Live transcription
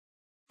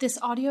This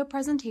audio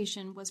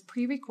presentation was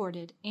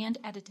pre-recorded and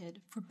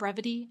edited for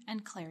brevity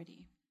and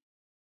clarity.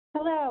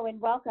 Hello and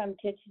welcome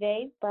to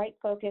today's Bright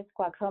Focus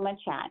Glaucoma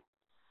Chat.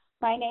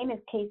 My name is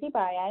Casey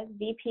Baez,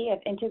 VP of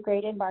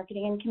Integrated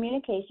Marketing and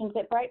Communications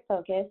at Bright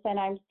Focus, and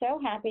I'm so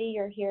happy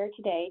you're here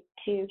today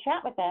to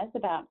chat with us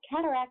about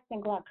cataracts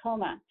and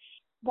glaucoma,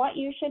 what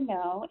you should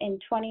know in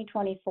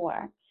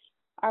 2024.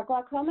 Our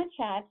Glaucoma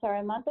Chats are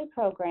a monthly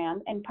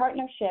program in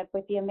partnership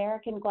with the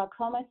American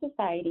Glaucoma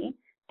Society,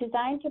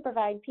 designed to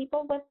provide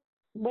people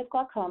with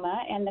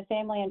glaucoma and the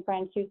family and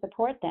friends who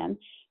support them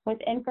with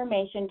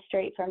information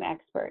straight from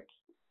experts.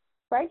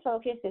 Bright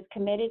Focus is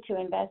committed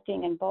to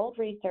investing in bold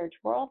research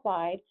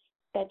worldwide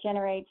that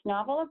generates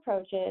novel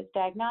approaches,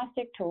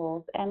 diagnostic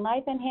tools, and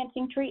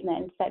life-enhancing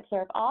treatments that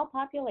serve all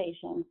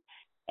populations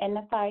in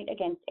the fight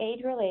against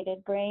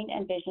age-related brain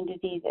and vision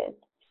diseases.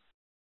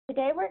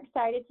 Today, we're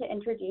excited to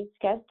introduce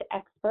guest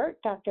expert,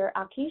 Dr.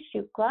 Aakriti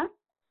Shukla.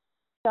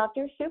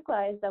 Dr.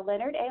 Shukla is the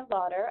Leonard A.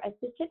 Lauder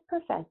Assistant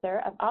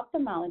Professor of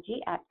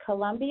Ophthalmology at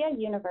Columbia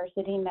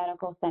University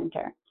Medical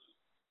Center.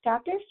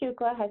 Dr.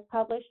 Shukla has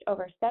published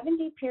over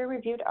 70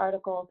 peer-reviewed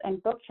articles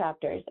and book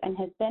chapters and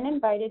has been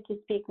invited to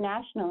speak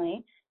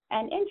nationally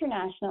and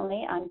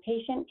internationally on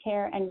patient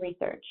care and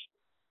research.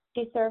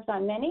 She serves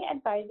on many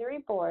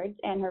advisory boards,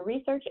 and her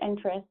research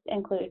interests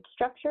include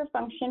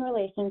structure-function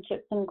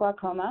relationships in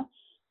glaucoma,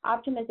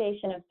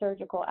 optimization of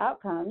surgical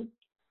outcomes,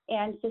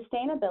 and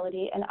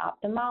sustainability in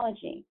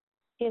ophthalmology.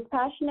 She is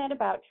passionate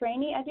about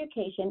trainee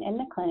education in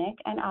the clinic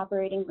and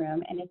operating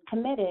room and is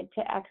committed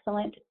to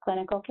excellent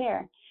clinical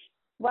care.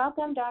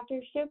 Welcome, Dr.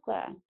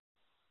 Shukla.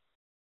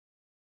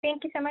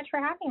 Thank you so much for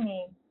having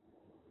me.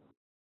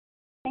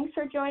 Thanks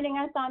for joining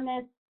us on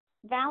this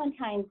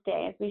Valentine's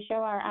Day as we show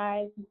our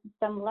eyes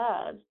some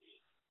love.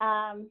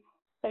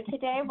 So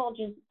today we'll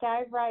just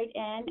dive right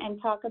in and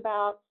talk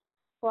about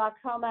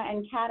glaucoma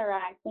and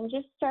cataracts, and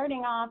just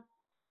starting off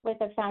with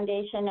a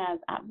foundation of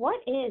what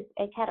is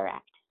a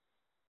cataract?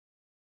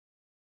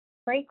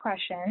 Great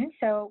question.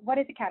 So what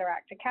is a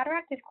cataract? A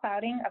cataract is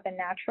clouding of the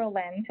natural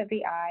lens of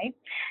the eye.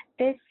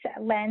 This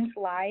lens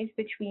lies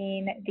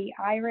between the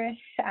iris,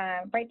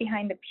 right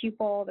behind the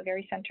pupil, the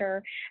very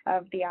center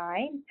of the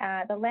eye.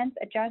 The lens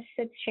adjusts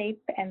its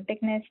shape and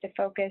thickness to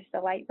focus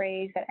the light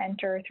rays that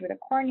enter through the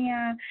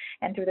cornea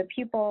and through the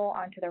pupil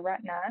onto the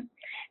retina.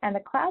 And the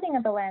clouding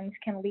of the lens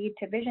can lead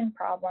to vision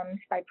problems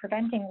by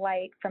preventing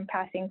light from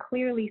passing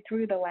clearly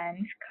through the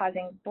lens,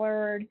 causing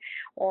blurred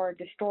or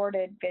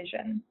distorted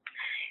vision.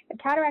 A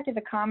cataract is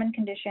a common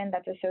condition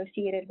that's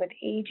associated with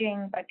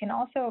aging, but can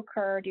also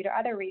occur due to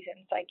other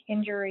reasons like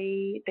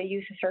injury, the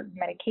use of certain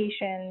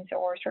medications,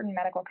 or certain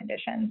medical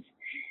conditions.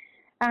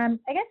 I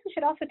guess we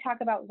should also talk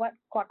about what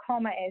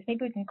glaucoma is.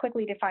 Maybe we can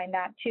quickly define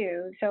that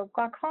too. So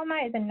glaucoma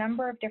is a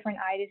number of different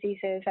eye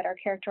diseases that are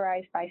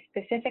characterized by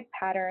specific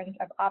patterns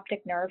of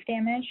optic nerve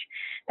damage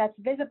that's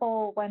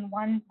visible when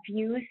one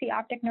views the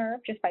optic nerve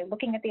just by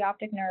looking at the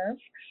optic nerve,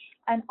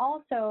 and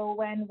also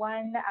when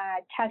one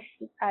tests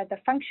the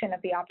function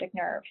of the optic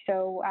nerve.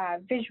 So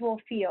visual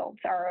fields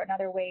are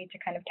another way to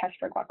kind of test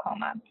for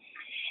glaucoma.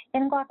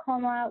 In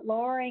glaucoma,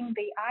 lowering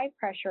the eye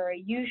pressure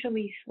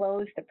usually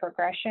slows the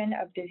progression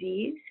of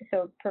disease,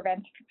 so it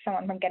prevents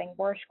someone from getting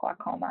worse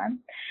glaucoma.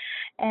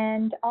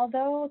 And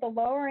although the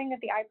lowering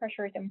of the eye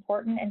pressure is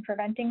important in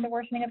preventing the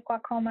worsening of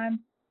glaucoma,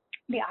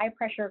 the eye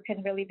pressure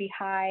can really be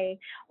high,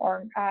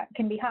 or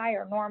can be high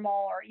or normal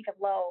or even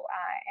low,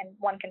 and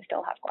one can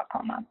still have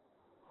glaucoma.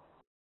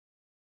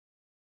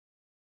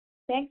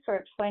 Thanks for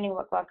explaining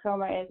what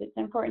glaucoma is. It's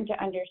important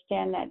to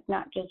understand that it's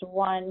not just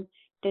one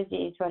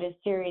disease, but a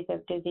series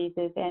of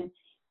diseases. And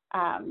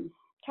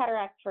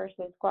cataracts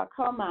versus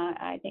glaucoma,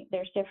 I think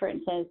there's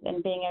differences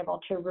in being able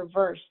to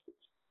reverse,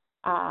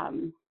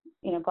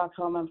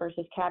 glaucoma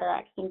versus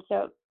cataracts. And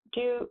so,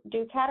 do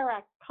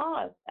cataracts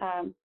cause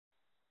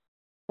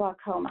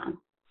glaucoma?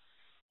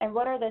 And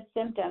what are the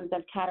symptoms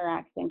of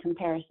cataracts in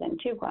comparison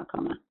to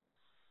glaucoma?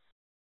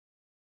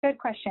 Good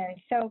question.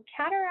 So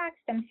cataracts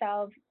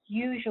themselves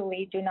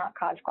usually do not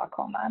cause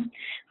glaucoma.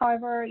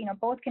 However,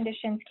 both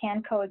conditions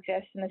can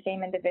coexist in the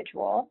same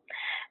individual.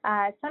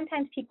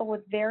 Sometimes people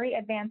with very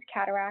advanced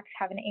cataracts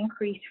have an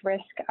increased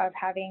risk of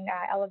having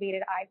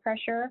elevated eye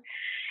pressure,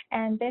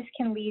 and this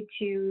can lead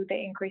to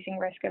the increasing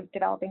risk of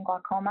developing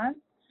glaucoma.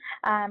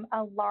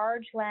 A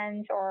large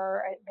lens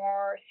or a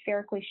more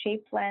spherically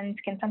shaped lens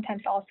can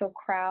sometimes also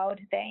crowd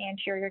the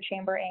anterior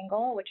chamber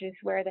angle, which is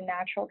where the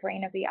natural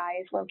drain of the eye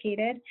is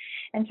located.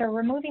 And so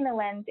removing the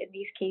lens in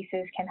these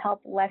cases can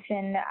help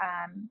lessen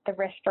the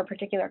risk for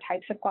particular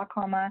types of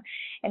glaucoma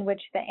in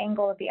which the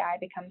angle of the eye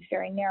becomes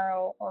very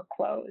narrow or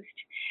closed.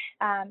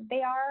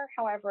 They are,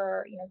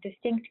 however,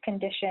 distinct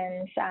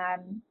conditions.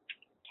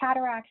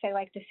 Cataracts, I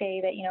like to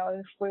say that,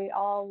 if we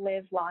all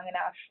live long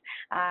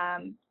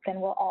enough,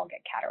 then we'll all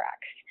get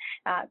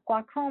cataracts.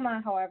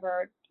 Glaucoma,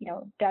 however,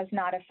 does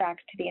not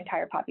affect the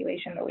entire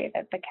population the way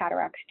that the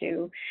cataracts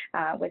do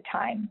with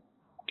time.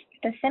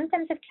 The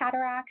symptoms of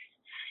cataracts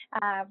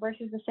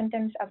versus the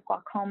symptoms of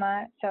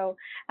glaucoma. So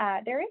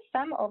there is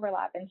some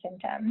overlap in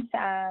symptoms,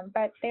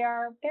 but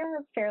they're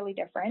fairly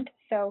different.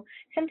 So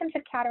symptoms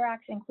of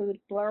cataracts include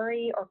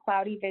blurry or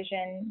cloudy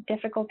vision,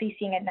 difficulty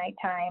seeing at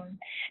nighttime,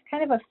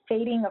 kind of a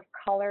fading of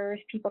colors.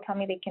 People tell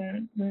me they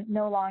can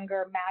no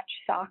longer match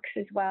socks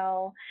as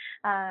well,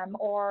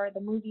 or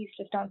the movies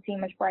just don't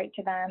seem as bright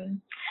to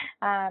them.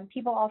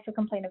 People also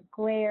complain of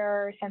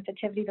glare,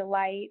 sensitivity to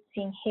light,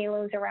 seeing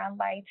halos around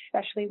lights,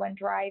 especially when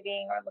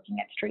driving or looking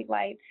at street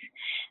lights.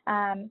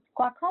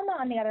 Glaucoma,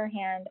 on the other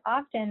hand,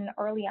 often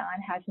early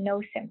on has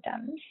no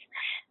symptoms.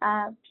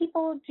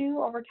 People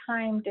do over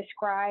time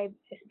describe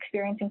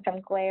experiencing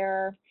some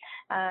glare.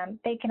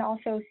 They can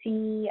also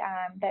see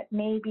that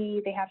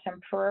maybe they have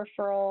some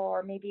peripheral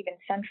or maybe even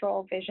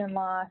central vision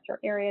loss or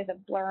areas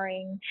of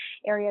blurring,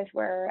 areas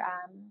where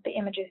the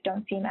images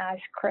don't seem as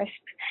crisp.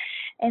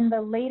 In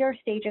the later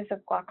stages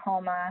of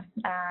glaucoma,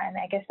 and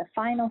I guess the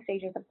final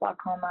stages of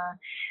glaucoma,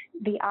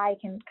 the eye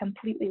can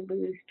completely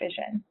lose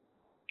vision.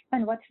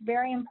 And what's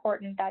very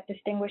important that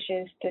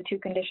distinguishes the two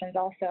conditions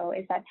also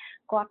is that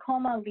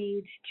glaucoma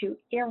leads to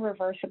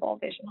irreversible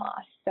vision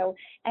loss. So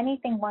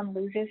anything one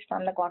loses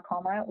from the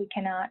glaucoma, we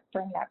cannot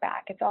bring that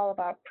back. It's all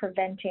about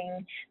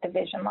preventing the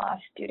vision loss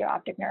due to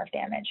optic nerve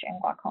damage in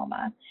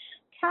glaucoma.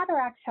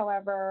 Cataracts,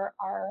 however,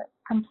 are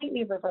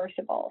completely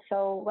reversible.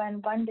 So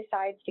when one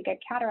decides to get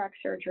cataract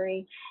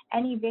surgery,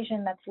 any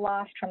vision that's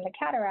lost from the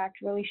cataract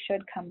really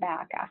should come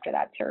back after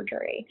that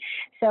surgery.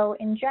 So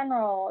in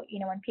general,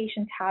 when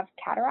patients have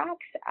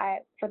cataracts,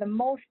 for the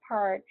most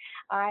part,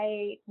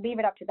 I leave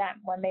it up to them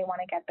when they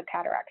want to get the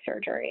cataract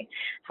surgery.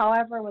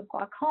 However, with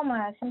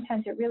glaucoma,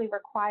 sometimes it really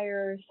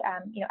requires,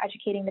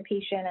 educating the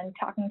patient and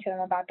talking to them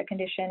about the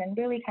condition and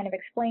really kind of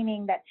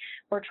explaining that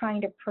we're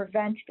trying to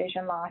prevent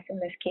vision loss in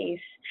this case,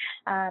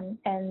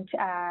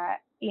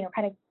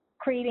 kind of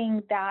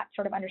creating that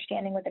sort of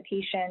understanding with the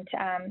patient,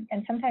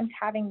 and sometimes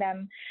having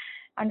them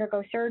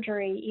undergo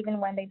surgery even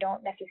when they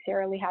don't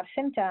necessarily have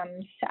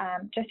symptoms,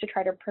 just to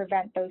try to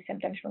prevent those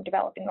symptoms from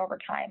developing over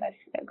time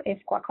if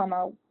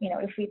glaucoma,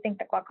 if we think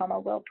that glaucoma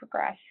will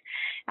progress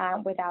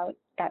without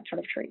that sort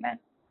of treatment.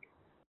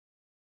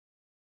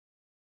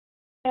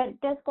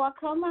 Does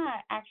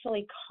glaucoma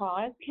actually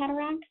cause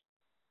cataracts?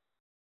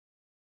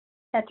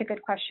 That's a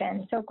good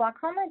question. So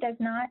glaucoma does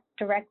not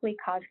directly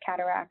cause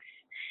cataracts.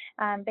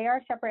 They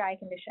are separate eye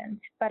conditions,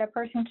 but a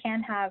person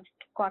can have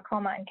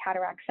glaucoma and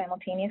cataracts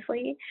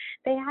simultaneously.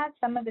 They have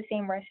some of the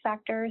same risk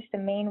factors, the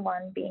main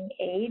one being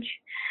age.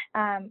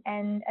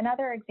 And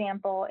another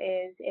example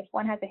is if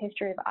one has a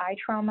history of eye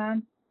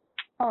trauma,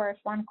 or if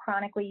one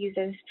chronically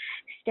uses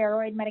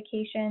steroid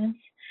medications.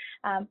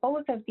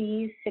 Both of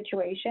these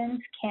situations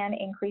can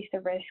increase the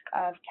risk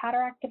of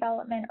cataract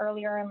development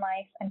earlier in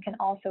life and can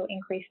also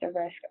increase the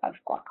risk of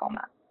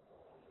glaucoma.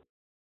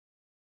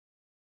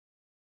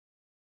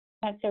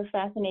 That's so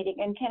fascinating.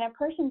 And can a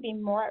person be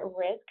more at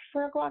risk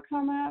for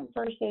glaucoma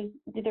versus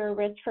their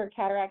risk for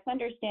cataracts,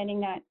 understanding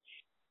that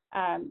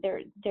there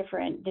are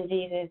different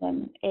diseases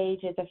and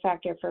age is a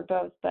factor for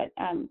both, but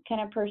can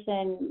a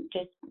person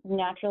just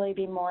naturally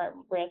be more at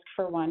risk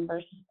for one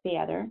versus the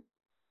other?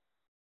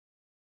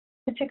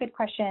 That's a good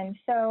question.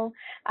 So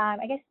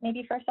I guess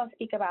maybe first I'll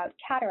speak about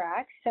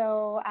cataracts.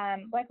 So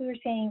like we were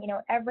saying,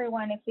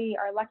 everyone, if we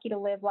are lucky to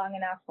live long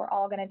enough, we're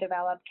all going to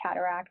develop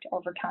cataract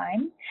over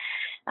time.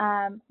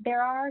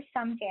 There are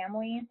some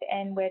families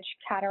in which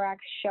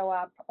cataracts show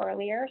up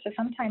earlier. So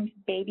sometimes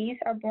babies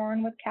are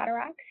born with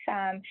cataracts,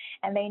 and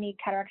they need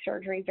cataract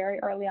surgery very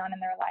early on in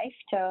their life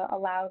to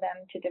allow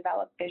them to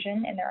develop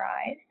vision in their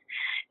eyes.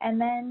 And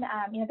then,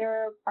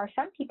 there are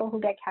some people who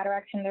get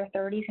cataracts in their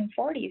 30s and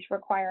 40s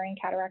requiring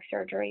cataract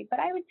surgery. But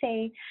I would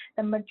say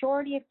the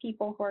majority of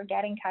people who are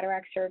getting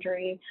cataract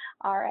surgery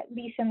are at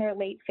least in their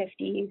late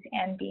 50s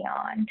and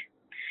beyond.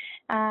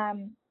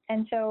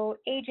 And so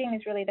aging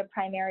is really the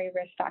primary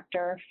risk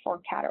factor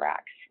for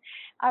cataracts.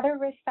 Other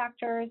risk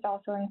factors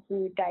also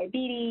include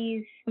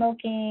diabetes,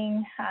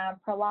 smoking,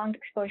 prolonged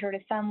exposure to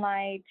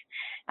sunlight,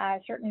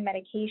 certain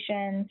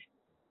medications.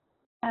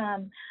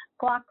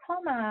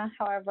 Glaucoma,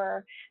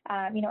 however,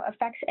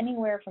 affects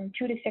anywhere from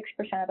 2 to 6%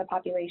 of the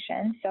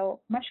population,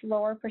 so much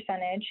lower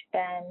percentage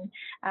than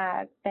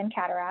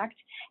cataract.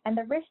 And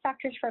the risk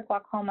factors for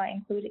glaucoma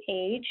include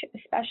age,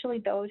 especially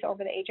those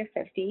over the age of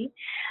 50,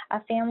 a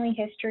family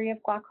history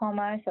of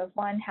glaucoma. So if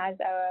one has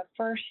a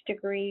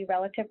first-degree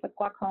relative with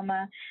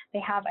glaucoma, they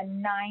have a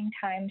 9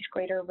 times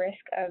greater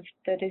risk of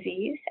the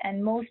disease,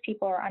 and most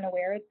people are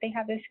unaware that they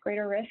have this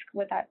greater risk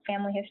with that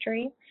family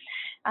history.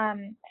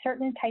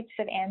 Certain types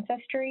of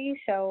ancestry,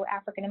 so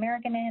African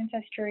American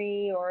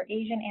ancestry or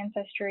Asian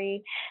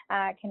ancestry,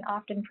 can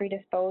often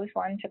predispose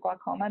one to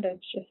glaucoma.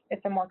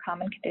 It's a more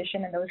common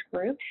condition in those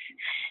groups.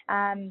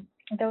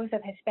 Those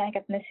of Hispanic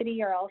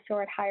ethnicity are also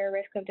at higher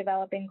risk of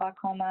developing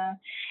glaucoma,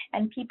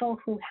 and people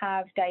who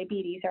have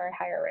diabetes are at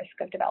higher risk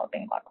of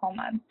developing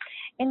glaucoma.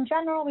 In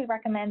general, we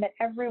recommend that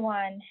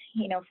everyone,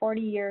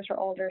 40 years or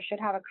older should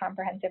have a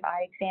comprehensive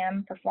eye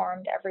exam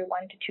performed every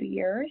 1 to 2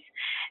 years.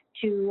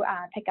 to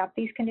pick up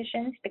these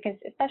conditions, because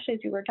especially as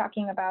we were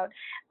talking about,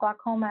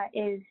 glaucoma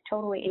is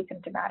totally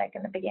asymptomatic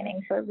in the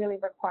beginning. So it really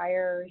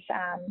requires,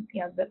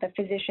 the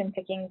physician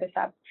picking this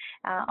up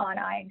on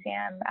eye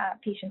exam.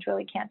 Patients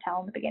really can't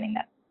tell in the beginning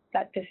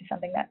that this is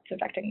something that's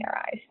affecting their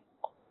eyes.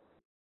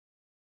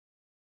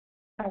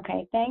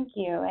 Okay, thank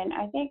you. And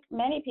I think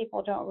many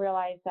people don't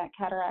realize that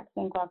cataracts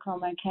and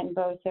glaucoma can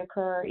both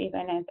occur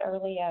even as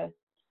early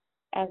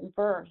as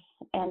birth.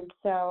 And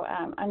so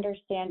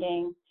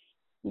understanding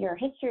your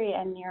history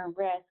and your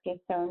risk is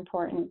so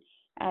important,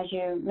 as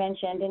you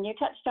mentioned. And you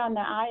touched on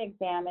the eye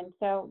exam. And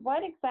so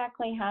what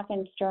exactly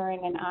happens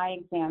during an eye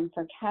exam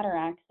for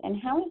cataracts,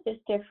 and how is this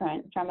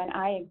different from an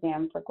eye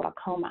exam for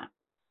glaucoma?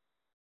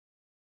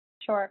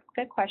 Sure,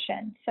 good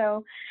question.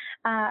 So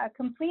a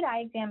complete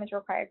eye exam is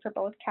required for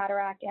both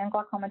cataract and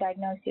glaucoma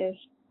diagnosis,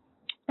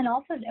 and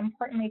also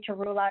importantly to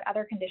rule out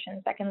other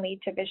conditions that can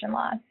lead to vision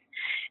loss.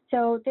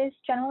 So this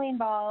generally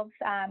involves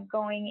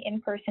going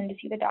in person to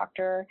see the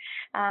doctor.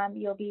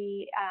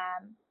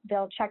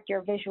 They'll check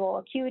your visual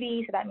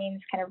acuity, so that means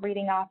kind of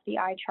reading off the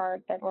eye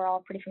chart that we're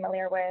all pretty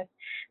familiar with.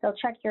 They'll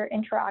check your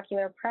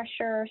intraocular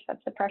pressure, so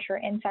that's the pressure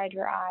inside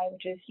your eye,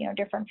 which is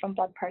different from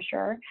blood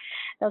pressure.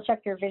 They'll check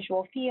your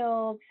visual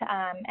field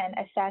and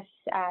assess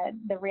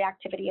the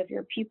reactivity of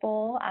your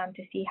pupil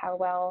to see how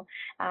well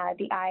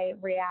the eye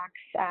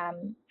reacts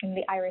and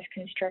the iris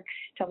constricts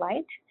to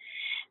light.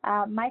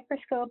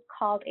 Microscope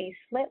called a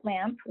slit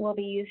lamp will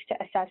be used to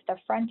assess the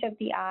front of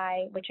the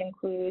eye, which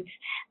includes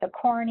the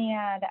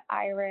cornea, the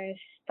iris,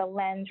 the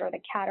lens or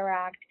the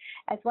cataract,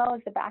 as well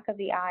as the back of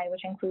the eye,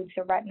 which includes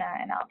the retina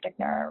and optic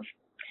nerve.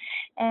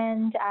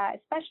 And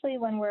especially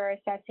when we're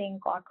assessing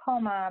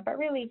glaucoma, but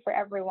really for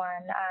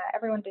everyone,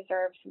 everyone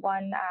deserves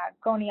one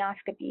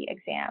gonioscopy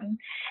exam.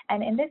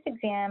 And in this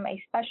exam,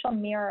 a special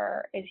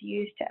mirror is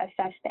used to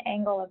assess the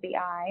angle of the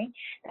eye.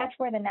 That's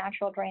where the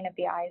natural drain of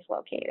the eye is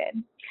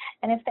located.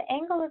 And if the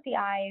angle of the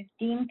eye is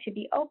deemed to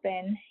be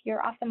open,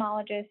 your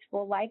ophthalmologist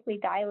will likely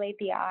dilate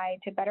the eye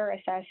to better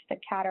assess the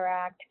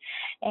cataract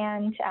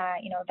and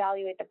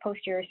evaluate the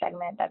posterior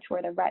segment. That's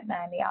where the retina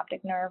and the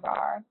optic nerve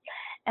are.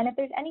 And if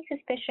there's any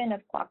suspicion of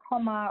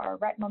glaucoma or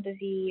retinal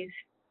disease,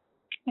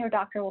 your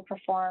doctor will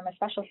perform a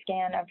special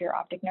scan of your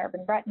optic nerve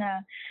and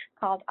retina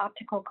called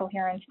optical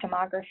coherence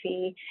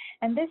tomography.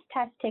 And this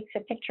test takes a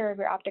picture of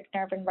your optic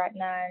nerve and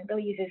retina and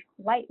really uses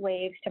light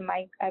waves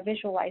to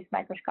visualize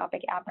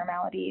microscopic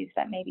abnormalities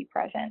that may be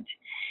present.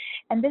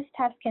 And this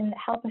test can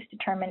help us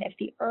determine if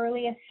the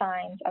earliest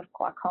signs of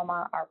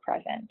glaucoma are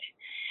present.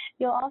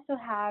 You'll also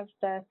have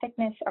the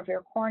thickness of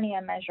your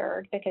cornea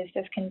measured, because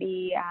this can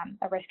be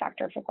a risk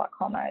factor for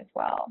glaucoma as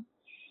well.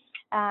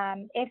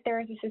 If there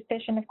is a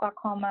suspicion of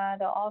glaucoma,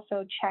 they'll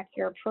also check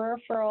your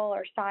peripheral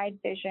or side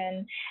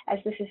vision, as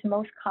this is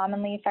most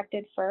commonly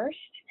affected first.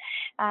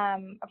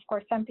 Of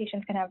course, some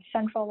patients can have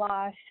central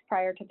loss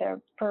prior to their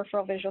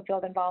peripheral visual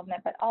field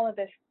involvement, but all of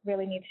this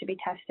really needs to be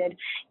tested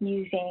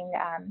using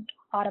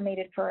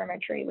automated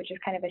perimetry, which is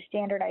kind of a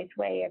standardized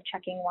way of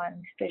checking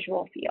one's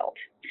visual field.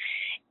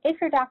 If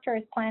your doctor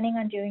is planning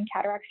on doing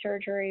cataract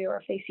surgery, or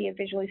if they see a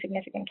visually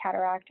significant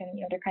cataract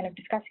and they're kind of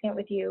discussing it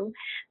with you,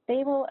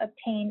 they will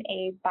obtain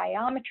a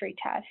biometry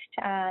test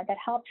that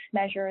helps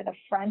measure the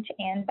front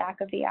and back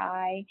of the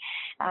eye,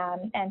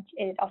 and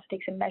it also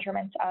takes some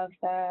measurements of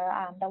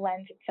the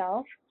lens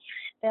itself.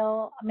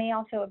 May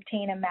also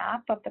obtain a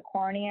map of the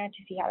cornea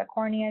to see how the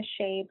cornea is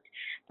shaped.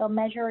 They'll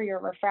measure your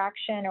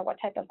refraction or what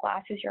type of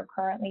glasses you're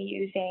currently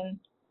using.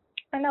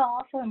 And they'll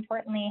also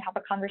importantly have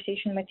a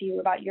conversation with you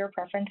about your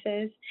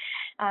preferences,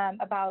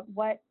 about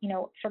what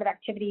sort of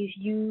activities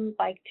you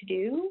like to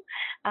do.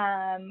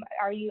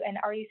 Are you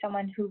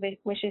someone who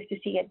wishes to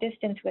see at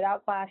distance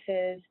without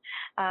glasses,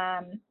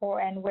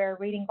 and wear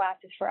reading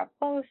glasses for up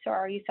close, or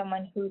are you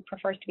someone who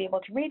prefers to be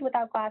able to read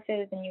without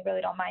glasses and you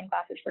really don't mind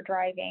glasses for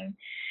driving?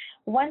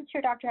 Once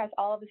your doctor has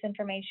all of this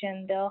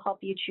information, they'll help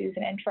you choose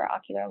an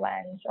intraocular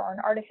lens or an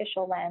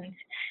artificial lens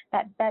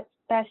that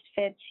best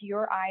fits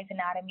your eye's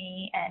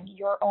anatomy and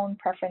your own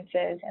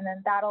preferences, and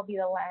then that'll be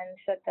the lens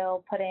that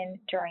they'll put in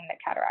during the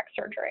cataract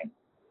surgery.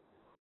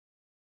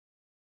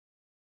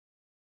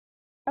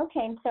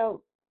 Okay,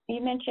 so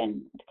you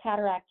mentioned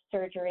cataract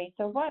surgery.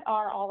 So what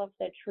are all of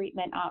the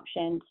treatment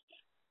options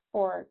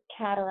for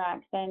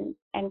cataracts, and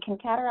can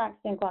cataracts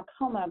and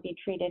glaucoma be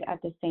treated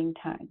at the same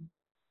time?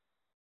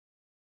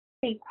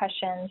 Great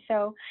question.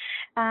 So,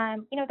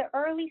 the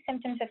early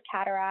symptoms of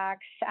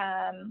cataracts,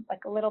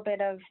 like a little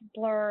bit of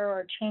blur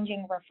or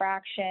changing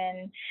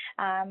refraction,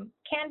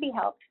 can be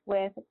helped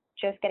with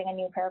just getting a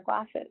new pair of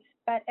glasses.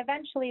 But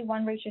eventually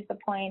one reaches the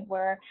point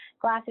where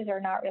glasses are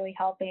not really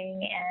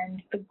helping,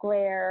 and the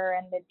glare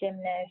and the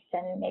dimness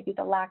and maybe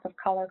the lack of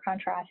color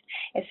contrast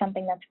is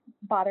something that's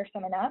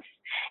bothersome enough.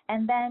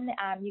 And then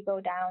you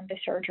go down the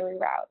surgery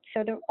route.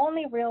 So the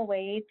only real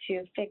way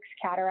to fix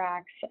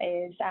cataracts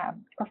is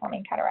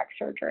performing cataract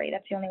surgery.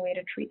 That's the only way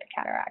to treat the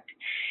cataract.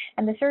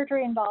 And the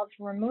surgery involves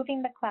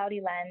removing the cloudy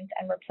lens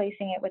and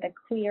replacing it with a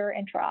clear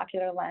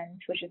intraocular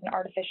lens, which is an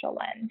artificial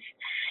lens.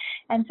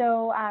 And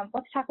so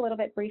let's talk a little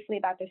bit briefly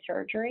about the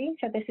surgery.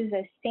 So this is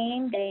a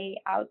same-day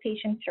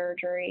outpatient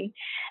surgery.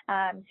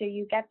 So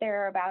you get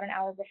there about an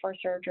hour before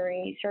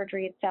surgery.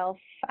 Surgery itself,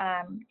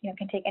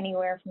 can take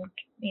anywhere from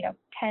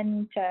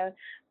 10 to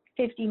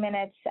 50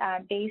 minutes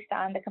based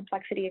on the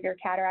complexity of your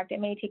cataract. It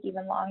may take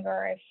even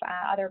longer if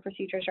other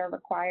procedures are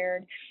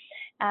required.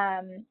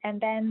 And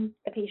then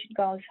the patient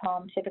goes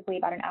home typically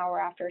about an hour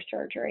after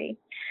surgery.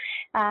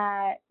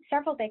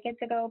 Several decades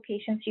ago,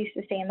 patients used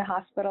to stay in the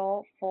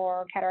hospital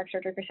for cataract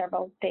surgery for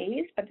several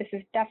days, but this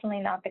is definitely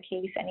not the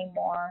case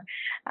anymore.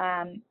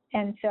 I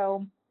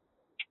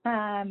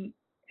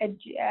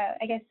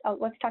guess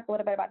let's talk a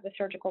little bit about the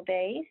surgical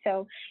day.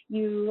 So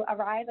you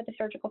arrive at the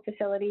surgical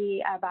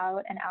facility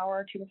about an hour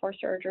or two before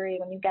surgery.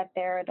 When you get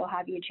there, they'll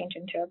have you change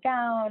into a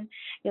gown.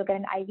 You'll get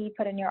an IV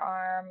put in your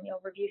arm. You'll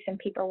review some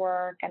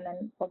paperwork, and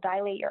then we'll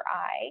dilate your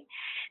eye.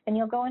 Then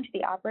you'll go into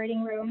the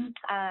operating room.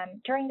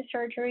 During the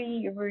surgery,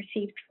 you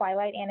receive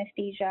twilight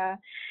anesthesia.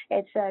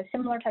 It's a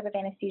similar type of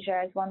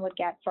anesthesia as one would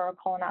get for a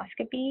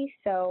colonoscopy.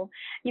 So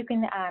you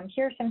can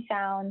hear some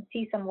sounds,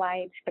 see some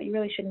lights, but you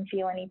really shouldn't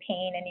feel any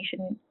pain, and you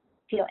shouldn't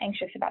feel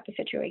anxious about the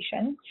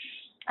situation.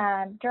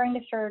 During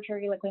the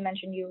surgery, like we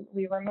mentioned,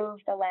 we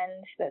remove the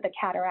lens, the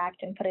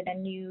cataract, and put in a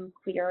new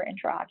clear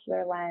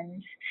intraocular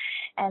lens.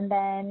 And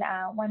then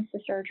once the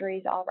surgery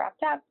is all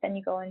wrapped up, then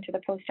you go into the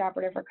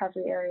postoperative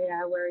recovery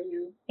area where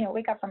you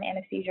wake up from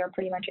anesthesia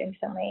pretty much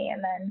instantly,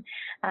 and then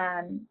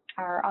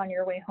are on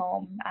your way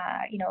home,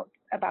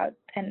 about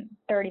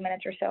 30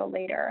 minutes or so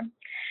later.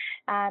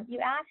 You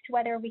asked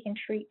whether we can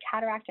treat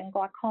cataract and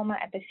glaucoma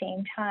at the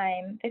same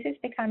time. This is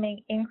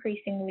becoming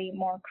increasingly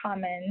more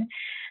common.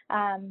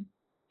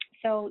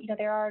 So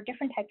there are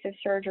different types of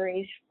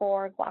surgeries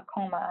for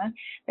glaucoma.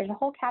 There's a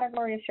whole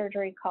category of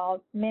surgery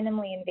called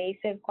minimally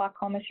invasive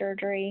glaucoma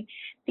surgery.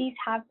 These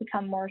have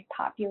become more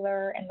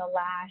popular in the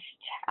last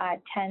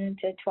 10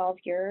 to 12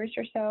 years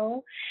or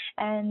so.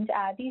 And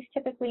these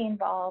typically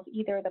involve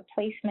either the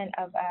placement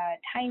of a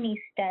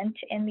tiny stent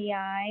in the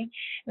eye,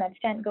 and that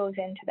stent goes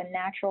into the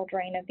natural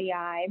drain of the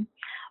eye,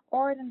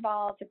 or it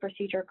involves a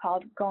procedure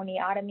called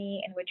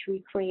goniotomy, in which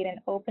we create an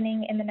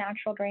opening in the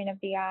natural drain of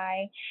the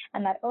eye,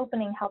 and that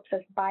opening helps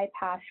us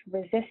bypass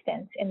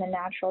resistance in the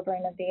natural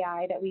drain of the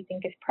eye that we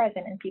think is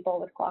present in people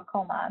with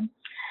glaucoma.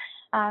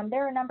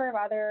 There are a number of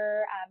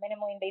other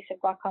minimally invasive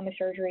glaucoma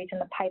surgeries in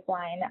the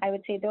pipeline. I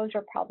would say those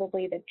are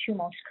probably the two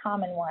most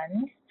common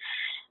ones.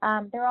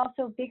 There are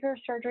also bigger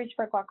surgeries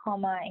for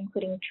glaucoma,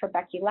 including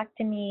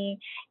trabeculectomy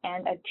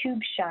and a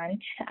tube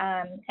shunt.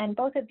 And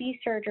both of these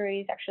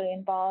surgeries actually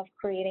involve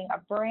creating a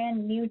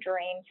brand new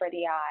drain for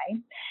the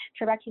eye.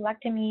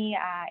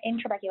 In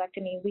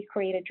trabeculectomy, we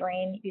create a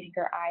drain using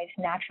your eye's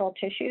natural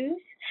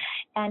tissues.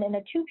 And in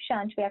a tube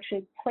shunt, we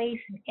actually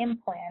place an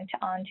implant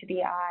onto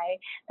the eye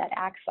that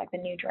acts like the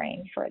new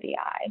drain for the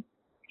eye.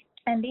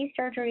 And these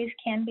surgeries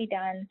can be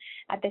done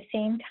at the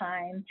same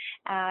time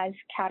as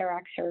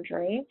cataract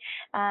surgery.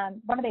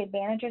 One of the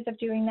advantages of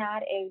doing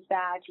that is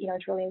that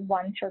it's really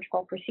one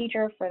surgical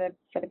procedure for the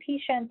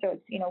patient. So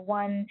it's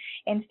one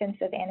instance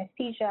of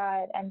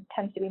anesthesia, and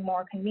tends to be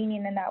more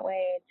convenient in that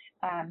way. It's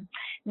and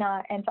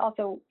it's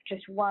also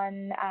just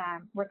one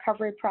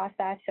recovery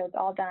process, so it's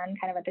all done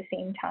kind of at the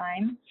same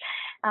time.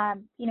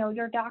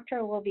 Your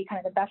doctor will be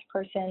kind of the best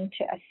person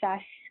to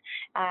assess,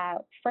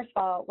 first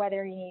of all,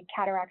 whether you need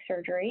cataract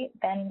surgery.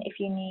 Then if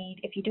you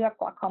do have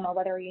glaucoma,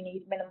 whether you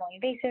need minimally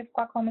invasive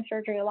glaucoma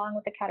surgery along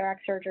with the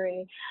cataract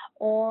surgery,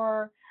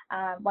 or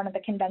one of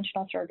the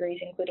conventional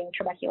surgeries, including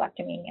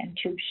trabeculectomy and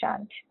tube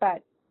shunt.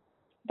 But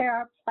there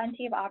are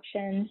plenty of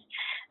options,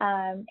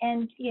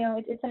 and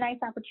it's a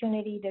nice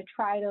opportunity to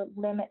try to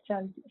limit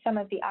some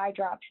of the eye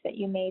drops that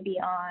you may be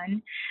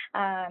on.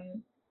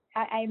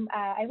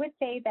 I would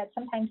say that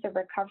sometimes the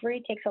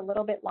recovery takes a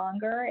little bit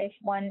longer if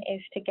one is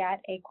to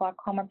get a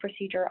glaucoma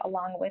procedure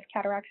along with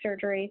cataract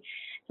surgery.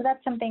 So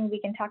that's something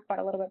we can talk about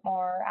a little bit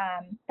more,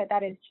 but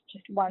that is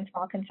just one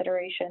small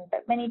consideration.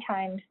 But many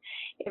times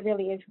it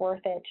really is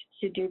worth it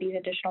to do these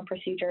additional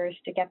procedures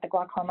to get the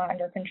glaucoma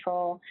under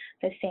control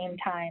the same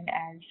time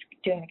as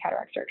doing the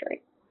cataract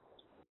surgery.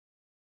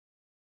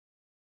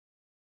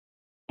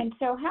 And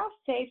so how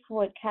safe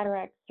would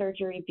cataract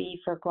surgery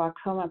be for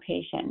glaucoma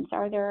patients?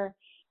 Are there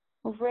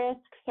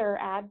risks or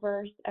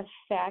adverse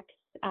effects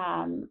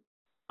on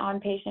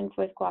patients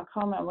with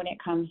glaucoma when it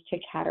comes to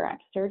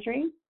cataract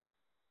surgery?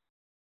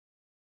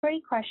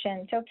 Great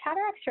question. So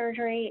cataract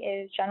surgery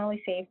is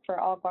generally safe for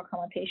all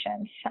glaucoma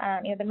patients.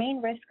 The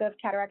main risk of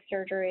cataract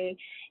surgery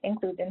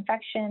includes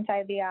infection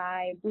inside the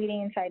eye,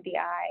 bleeding inside the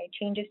eye,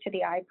 changes to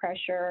the eye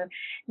pressure,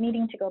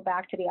 needing to go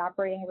back to the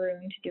operating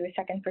room to do a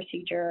second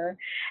procedure,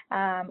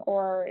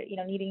 or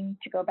needing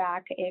to go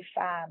back if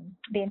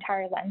the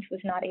entire lens was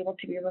not able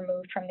to be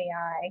removed from the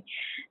eye.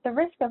 The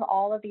risk of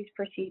all of these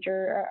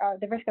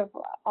the risk of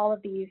all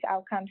of these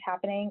outcomes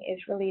happening is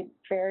really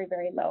very,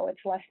 very low.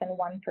 It's less than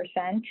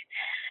 1%.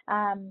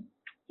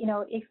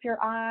 If your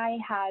eye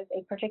has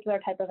a particular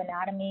type of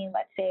anatomy,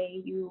 let's say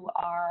you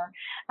are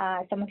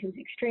someone who's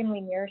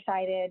extremely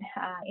nearsighted,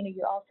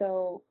 you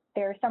also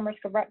there's some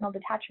risk of retinal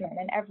detachment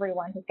in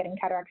everyone who's getting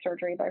cataract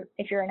surgery, but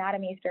if your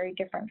anatomy is very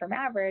different from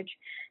average,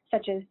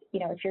 such as,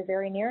 if you're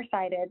very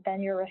nearsighted,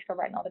 then your risk of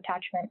retinal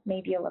detachment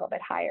may be a little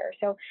bit higher.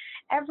 So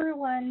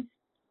everyone's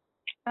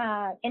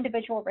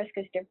individual risk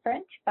is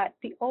different, but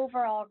the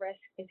overall risk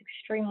is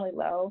extremely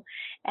low,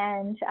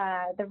 and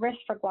the risk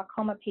for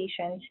glaucoma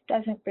patients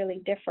doesn't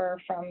really differ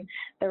from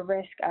the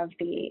risk of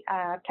the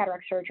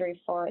cataract surgery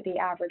for the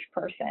average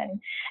person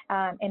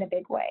in a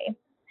big way.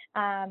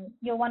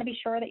 You'll want to be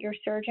sure that your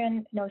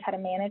surgeon knows how to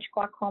manage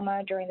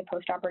glaucoma during the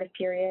postoperative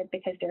period,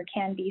 because there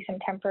can be some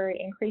temporary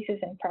increases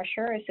in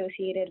pressure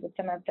associated with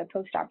some of the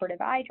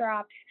postoperative eye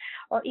drops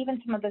or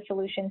even some of the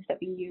solutions that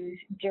we use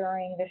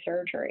during the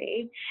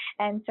surgery.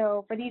 And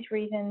so for these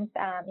reasons,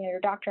 your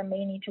doctor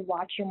may need to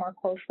watch you more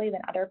closely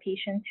than other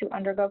patients who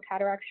undergo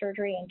cataract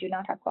surgery and do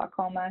not have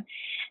glaucoma.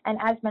 And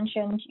as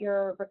mentioned,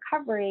 your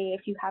recovery,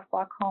 if you have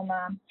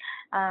glaucoma,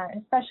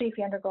 especially if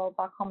you undergo a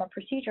glaucoma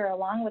procedure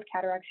along with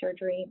cataract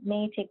surgery,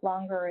 may take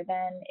longer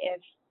than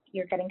if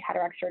you're getting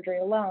cataract surgery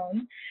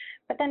alone.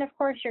 But then, of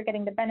course, you're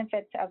getting the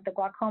benefits of the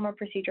glaucoma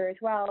procedure as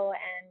well,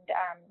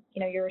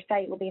 and your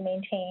sight will be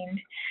maintained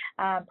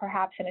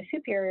perhaps in a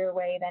superior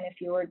way than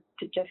if you were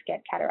to just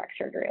get cataract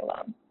surgery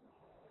alone.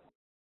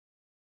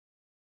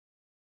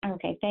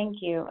 Okay, thank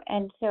you.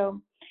 And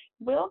so,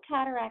 will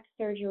cataract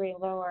surgery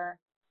lower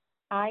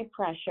eye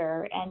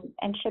pressure,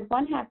 and should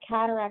one have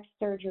cataract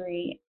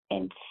surgery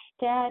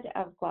instead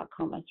of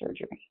glaucoma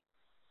surgery?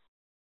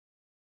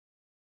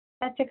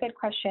 That's a good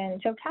question.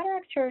 So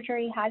cataract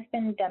surgery has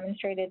been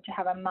demonstrated to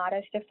have a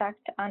modest effect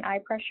on eye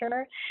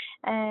pressure,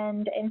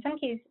 and in some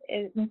cases,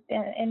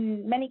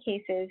 in many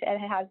cases,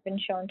 it has been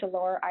shown to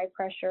lower eye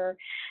pressure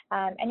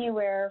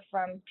anywhere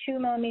from 2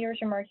 millimeters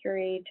of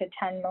mercury to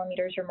 10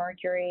 millimeters of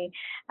mercury.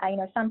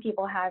 Some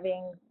people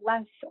having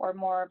less or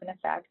more of an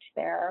effect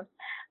there.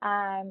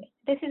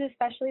 This is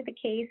especially the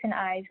case in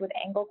eyes with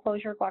angle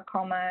closure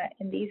glaucoma.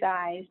 In these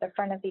eyes, the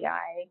front of the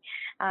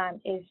eye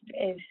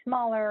is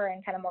smaller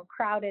and kind of more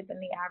crowded than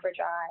the average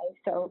eye.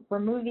 So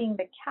removing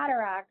the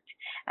cataract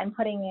and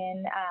putting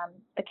in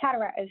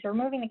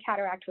removing the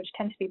cataract, which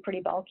tends to be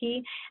pretty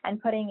bulky,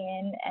 and putting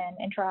in an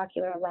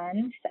intraocular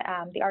lens.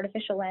 The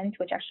artificial lens,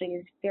 which actually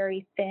is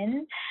very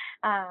thin,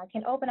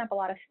 can open up a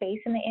lot of space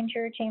in the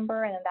anterior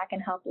chamber, and then that can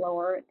help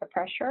lower the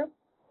pressure.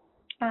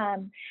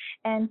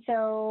 And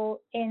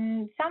so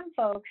in some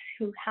folks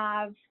who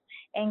have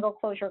angle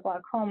closure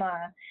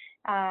glaucoma,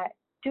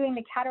 doing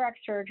the cataract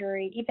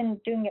surgery, even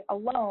doing it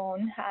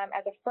alone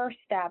as a first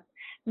step,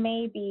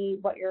 may be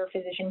what your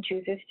physician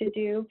chooses to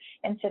do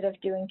instead of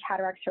doing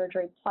cataract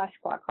surgery plus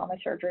glaucoma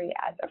surgery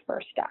as a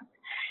first step.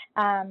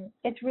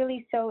 It's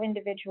really so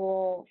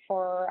individual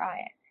for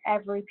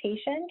every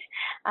patient,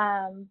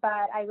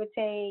 but I would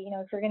say,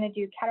 if you're going to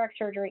do cataract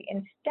surgery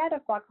instead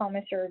of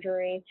glaucoma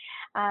surgery,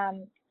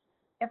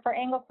 if for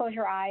angle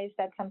closure eyes,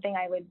 that's something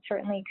I would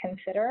certainly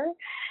consider.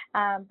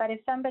 But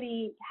if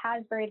somebody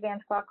has very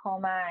advanced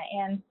glaucoma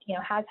and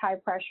has high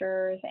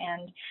pressures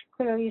and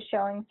clearly is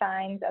showing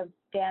signs of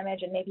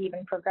damage and maybe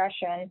even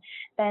progression,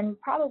 then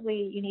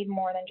probably you need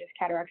more than just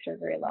cataract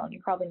surgery alone. You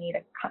probably need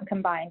a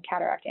combined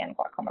cataract and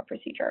glaucoma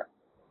procedure.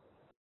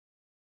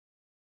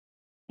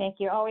 Thank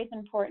you. Always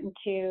important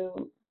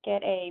to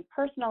get a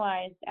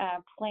personalized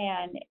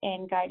plan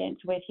and guidance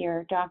with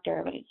your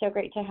doctor, but it's so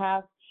great to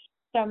have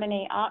so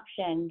many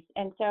options.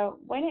 And so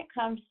when it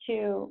comes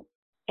to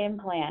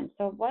implants,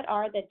 so what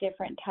are the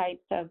different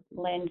types of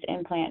lens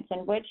implants,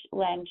 and which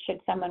lens should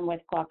someone with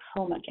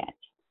glaucoma get?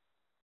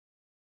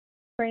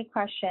 Great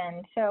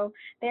question. So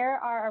there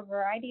are a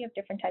variety of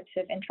different types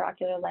of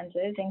intraocular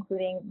lenses,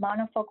 including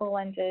monofocal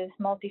lenses,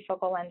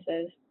 multifocal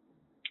lenses,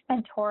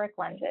 and toric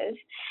lenses,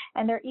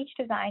 and they're each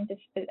designed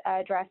to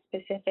address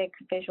specific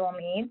visual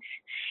needs.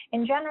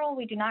 In general,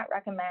 we do not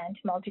recommend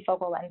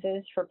multifocal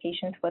lenses for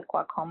patients with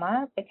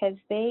glaucoma because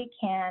they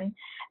can,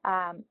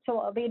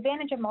 so the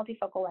advantage of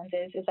multifocal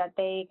lenses is that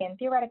they can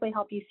theoretically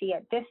help you see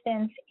at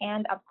distance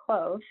and up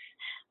close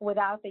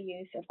without the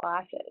use of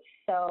glasses.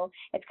 So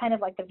it's kind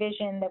of like the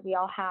vision that we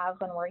all have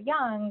when we're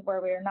young,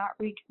 where we're not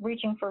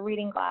reaching for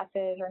reading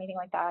glasses or anything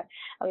like that.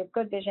 We have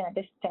good vision at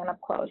distance and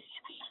up close.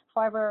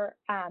 However,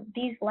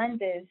 these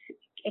lenses,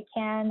 it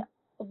can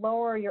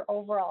lower your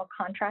overall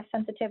contrast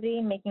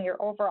sensitivity, making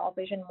your overall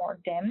vision more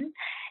dim.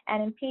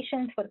 And in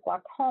patients with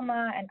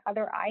glaucoma and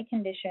other eye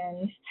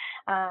conditions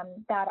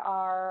that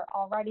are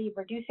already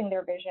reducing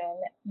their vision,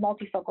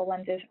 multifocal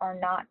lenses are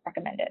not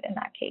recommended in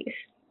that case.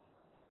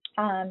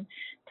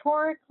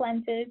 Toric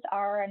lenses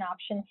are an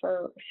option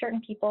for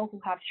certain people who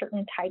have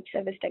certain types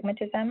of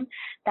astigmatism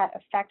that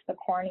affect the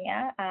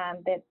cornea,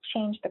 that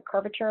change the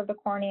curvature of the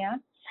cornea.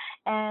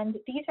 And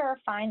these are a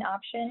fine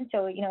option.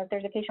 So, if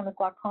there's a patient with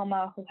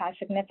glaucoma who has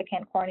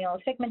significant corneal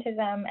astigmatism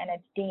and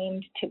it's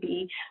deemed to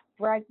be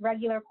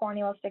regular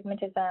corneal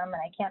astigmatism and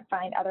I can't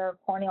find other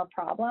corneal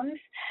problems,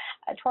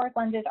 toric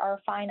lenses are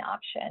a fine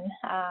option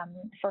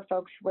for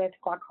folks with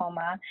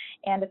glaucoma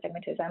and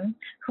astigmatism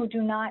who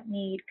do not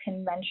need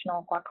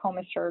conventional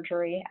glaucoma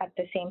surgery at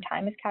the same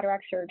time as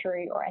cataract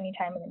surgery or any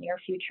time in the near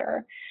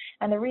future.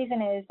 And the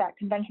reason is that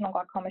conventional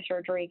glaucoma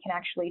surgery can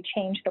actually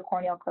change the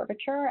corneal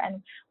curvature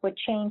and would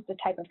change the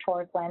type of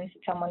toric lens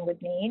that someone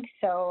would need.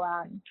 So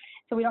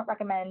we don't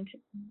recommend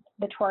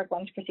the toric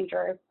lens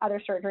procedure if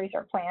other surgeries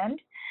are planned.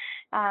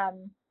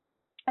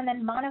 And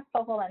then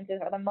monofocal lenses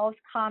are the most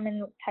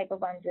common type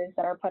of lenses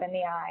that are put in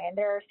the eye, and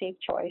they're a safe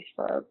choice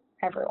for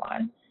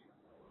everyone.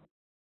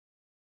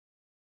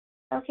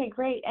 Okay,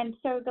 great. And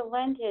so the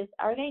lenses,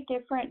 are they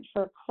different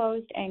for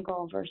closed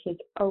angle versus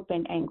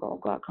open angle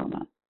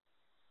glaucoma?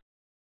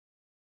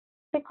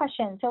 Good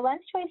question. So lens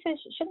choices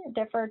shouldn't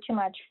differ too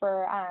much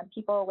for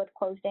people with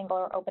closed angle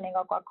or open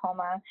angle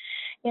glaucoma.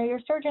 Your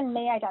surgeon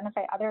may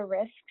identify other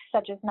risks,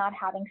 such as not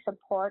having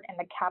support in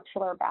the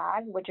capsular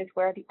bag, which is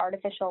where the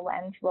artificial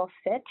lens will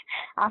sit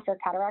after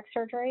cataract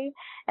surgery.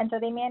 And so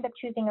they may end up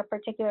choosing a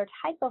particular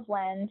type of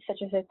lens,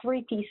 such as a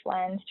three-piece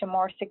lens, to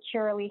more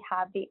securely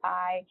have the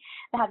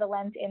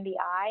lens in the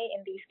eye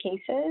in these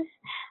cases.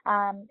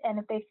 And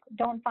if they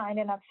don't find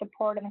enough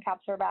support in the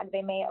capsular bag,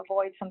 they may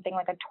avoid something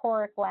like a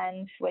toric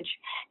lens, which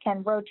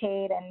can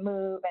rotate and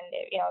move, and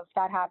if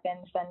that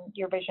happens, then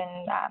your vision,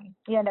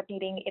 you end up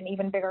needing an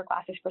even bigger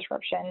glasses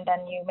prescription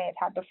than you may have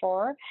had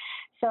before.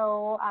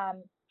 So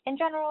in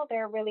general,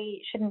 there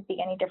really shouldn't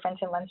be any difference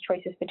in lens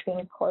choices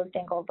between closed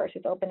angle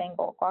versus open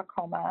angle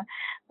glaucoma,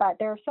 but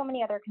there are so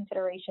many other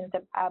considerations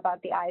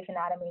about the eye's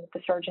anatomy that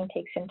the surgeon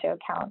takes into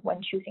account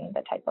when choosing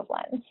the type of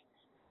lens.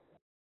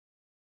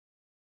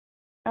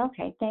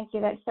 Okay, thank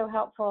you. That's so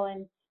helpful.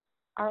 And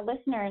our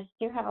listeners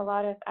do have a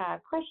lot of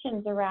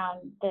questions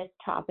around this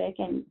topic,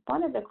 and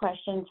one of the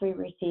questions we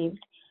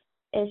received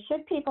is,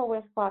 should people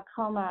with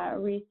glaucoma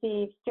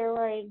receive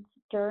steroids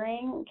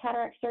during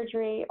cataract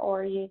surgery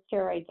or use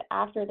steroids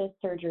after this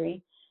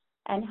surgery?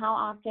 And how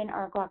often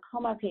are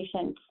glaucoma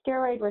patients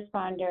steroid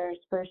responders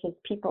versus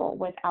people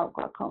without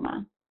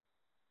glaucoma?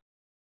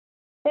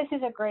 This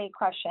is a great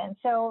question.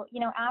 So,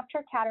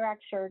 after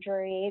cataract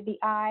surgery, the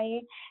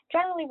eye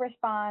generally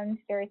responds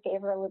very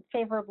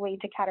favorably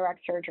to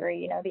cataract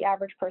surgery. The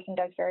average person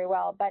does very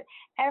well, but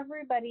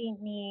everybody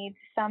needs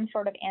some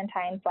sort of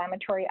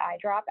anti-inflammatory eye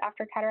drop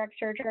after cataract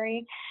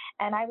surgery.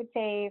 And I would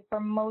say for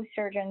most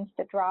surgeons,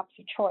 the drops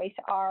of choice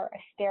are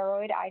a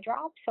steroid eye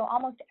drop. So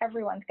almost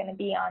everyone's going to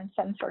be on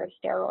some sort of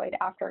steroid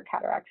after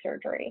cataract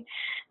surgery.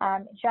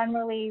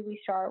 Generally, we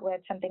start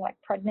with something like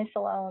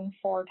prednisolone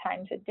 4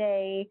 times a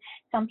day.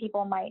 Some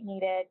people might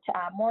need it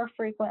more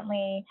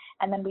frequently,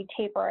 and then we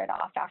taper it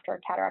off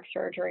after cataract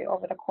surgery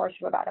over the course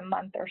of about a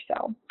month or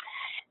so.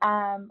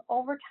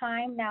 Over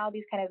time now,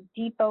 these kind of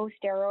depot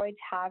steroids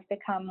have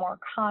become more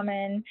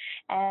common,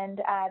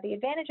 and the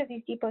advantage of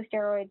these depot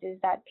steroids is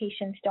that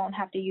patients don't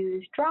have to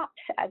use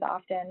drops as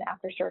often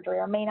after surgery,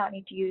 or may not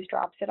need to use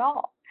drops at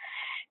all.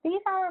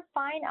 These are a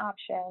fine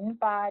option,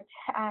 but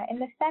in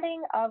the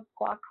setting of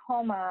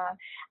glaucoma,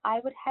 I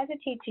would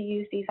hesitate to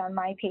use these on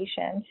my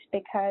patients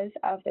because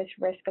of this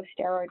risk of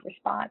steroid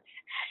response.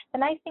 The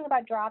nice thing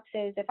about drops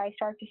is if I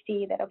start to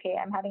see that, okay,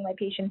 I'm having my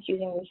patients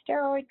using these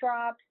steroid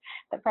drops,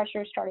 the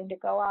pressure is starting to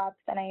go up,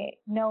 then I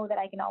know that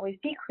I can always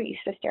decrease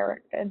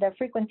the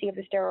frequency of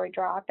the steroid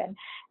drop and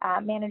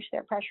manage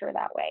their pressure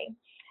that way.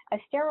 A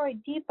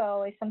steroid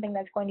depot is something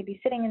that's going to be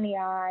sitting in the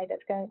eye,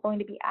 that's going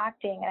to be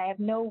acting, and I have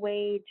no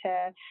way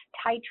to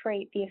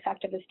titrate the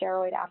effect of the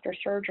steroid after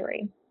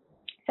surgery.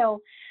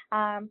 So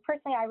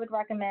personally, I would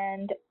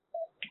recommend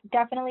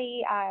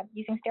definitely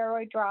using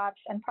steroid drops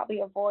and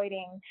probably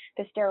avoiding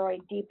the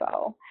steroid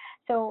depot.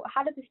 So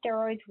how do the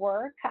steroids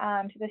work?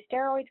 So the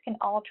steroids can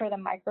alter the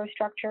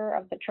microstructure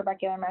of the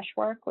trabecular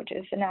meshwork, which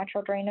is the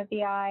natural drain of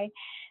the eye.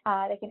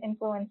 They can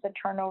influence the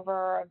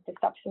turnover of the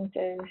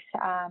substances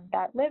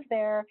that live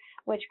there,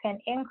 which can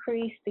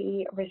increase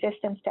the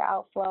resistance to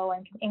outflow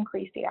and can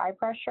increase the eye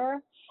pressure.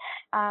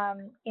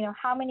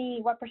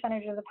 What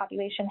percentage of the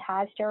population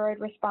has steroid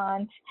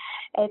response?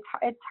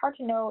 It's hard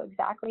to know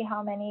exactly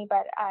how many,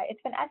 but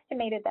it's been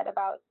estimated that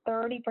about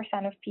 30%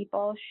 of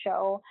people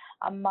show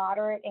a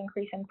moderate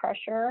increase in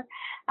pressure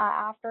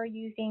after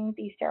using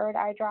these steroid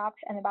eye drops,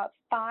 and about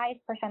 5%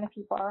 of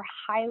people are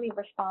highly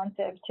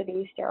responsive to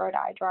these steroid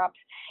eye drops,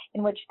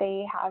 in which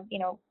they have,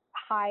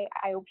 high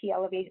IOP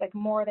elevation, like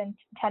more than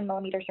 10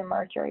 millimeters of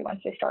mercury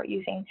once they start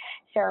using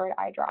steroid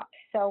eye drops.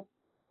 So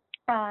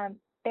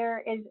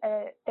there is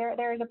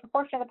a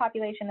proportion of the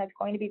population that's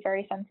going to be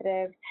very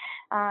sensitive.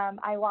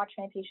 I watch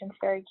my patients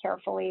very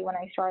carefully when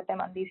I start them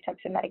on these types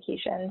of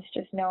medications,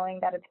 just knowing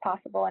that it's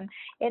possible. And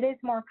it is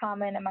more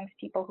common amongst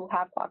people who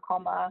have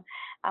glaucoma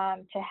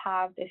to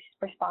have this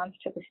response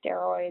to the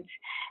steroids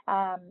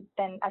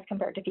than as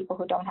compared to people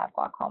who don't have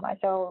glaucoma.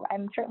 So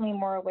I'm certainly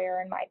more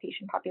aware in my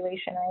patient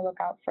population. I look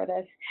out for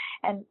this.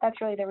 And that's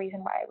really the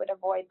reason why I would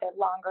avoid the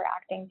longer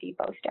acting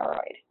depot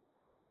steroid.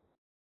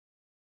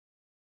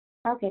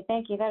 Okay,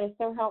 thank you. That is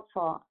so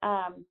helpful.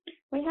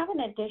 We have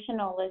an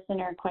additional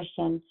listener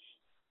question,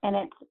 and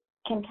it's,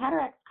 can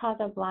cataracts cause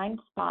a blind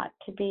spot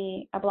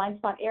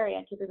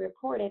area to be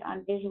reported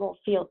on visual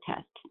field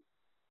tests?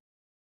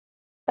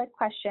 Good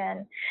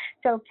question.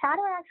 So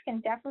cataracts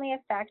can definitely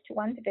affect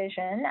one's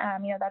vision.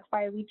 That's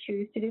why we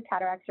choose to do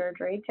cataract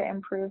surgery, to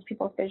improve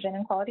people's vision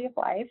and quality of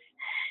life.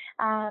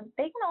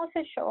 They can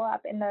also show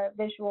up in the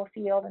visual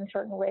field in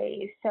certain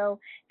ways. So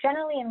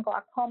generally in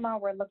glaucoma,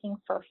 we're looking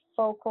for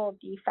focal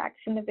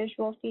defects in the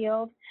visual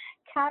field.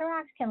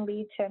 Cataracts can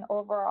lead to an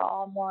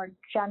overall more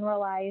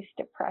generalized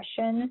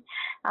depression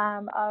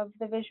of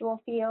the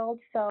visual field.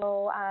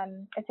 So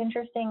it's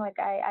interesting. Like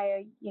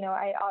I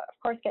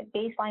of course get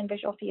baseline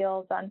visual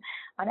fields on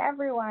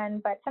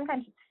everyone, but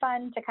sometimes it's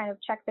fun to kind of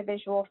check the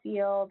visual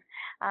field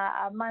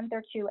a month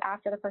or two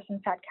after the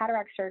person's had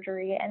cataract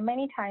surgery. And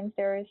many times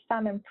there is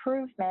some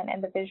improvement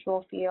in the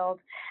visual field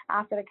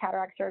after the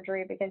cataract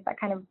surgery because that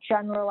kind of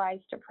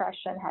generalized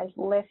depression has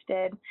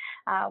lifted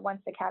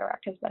once the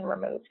cataract has been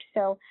removed.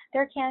 So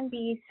there can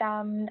be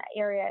some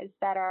areas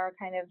that are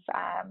kind of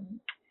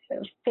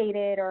sort of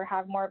faded or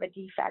have more of a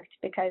defect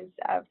because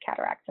of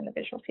cataracts in the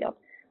visual field.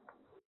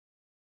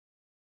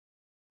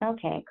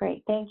 Okay,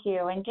 great. Thank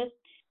you. And just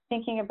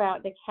thinking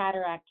about the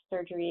cataract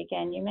surgery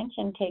again, you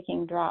mentioned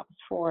taking drops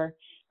for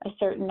a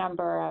certain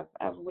number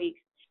of weeks.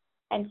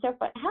 And so,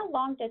 but how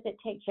long does it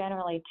take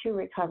generally to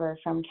recover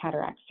from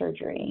cataract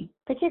surgery,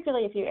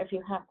 particularly if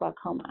you have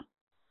glaucoma?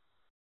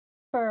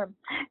 Sure.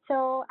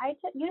 So I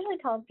usually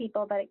tell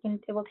people that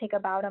it will take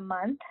about a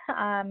month,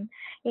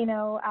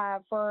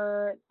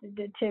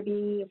 to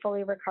be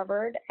fully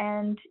recovered,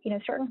 and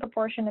certain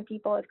proportion of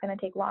people it's going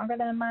to take longer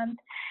than a month,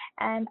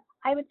 and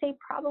I would say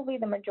probably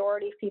the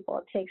majority of people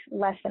it takes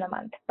less than a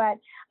month. But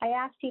I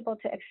ask people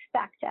to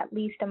expect at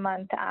least a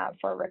month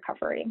for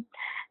recovery.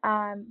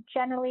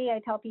 Generally, I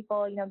tell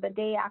people, the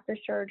day after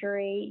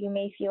surgery, you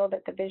may feel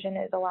that the vision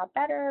is a lot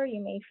better.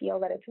 You may feel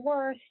that it's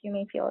worse. You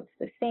may feel it's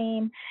the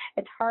same.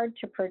 It's hard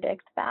to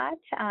predict that.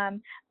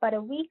 But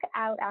a week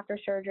out after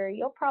surgery,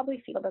 you'll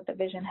probably feel that the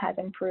vision has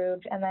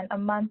improved. And then a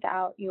month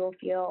out, you'll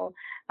feel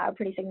a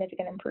pretty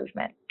significant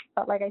improvement.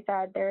 But like I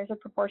said, there is a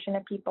proportion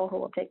of people who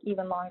will take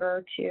even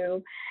longer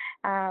to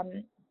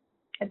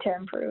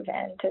improve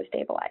and to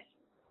stabilize.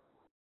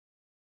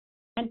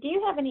 And do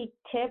you have any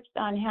tips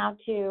on how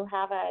to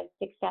have a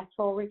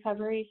successful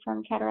recovery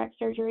from cataract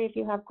surgery if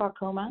you have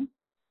glaucoma?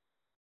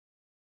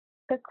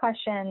 Good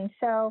question.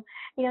 So,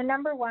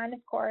 number one,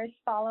 of course,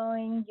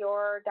 following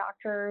your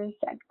doctor's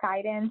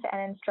guidance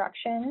and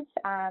instructions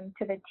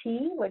to the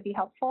T would be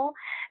helpful.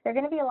 There are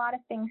going to be a lot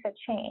of things that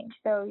change.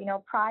 So,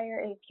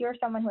 if you're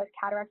someone who has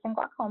cataracts and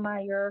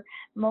glaucoma, you're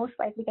most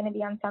likely going to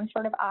be on some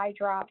sort of eye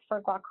drops for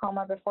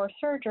glaucoma before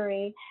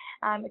surgery.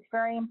 It's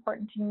very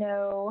important to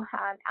know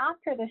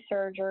after the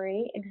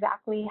surgery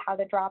exactly how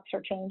the drops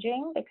are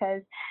changing,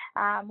 because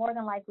more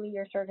than likely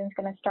your surgeon's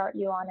going to start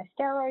you on a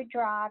steroid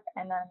drop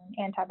and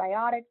then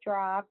antibiotic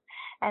drop,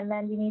 and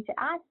then you need to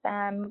ask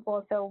them,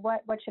 well, so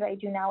what should I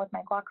do now with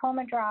my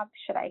glaucoma drops?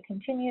 Should I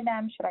continue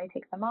them? Should I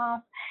take them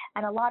off?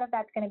 And a lot of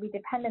that's going to be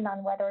dependent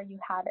on whether you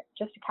had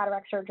just a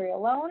cataract surgery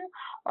alone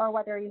or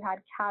whether you had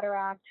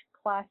cataract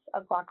plus a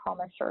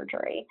glaucoma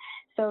surgery.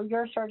 So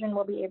your surgeon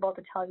will be able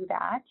to tell you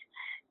that.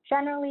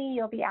 Generally,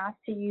 you'll be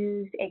asked to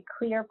use a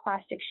clear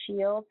plastic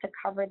shield to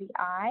cover the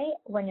eye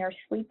when you're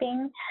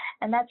sleeping,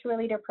 and that's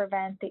really to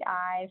prevent the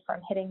eye from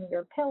hitting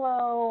your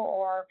pillow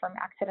or from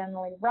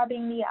accidentally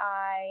rubbing the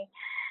eye.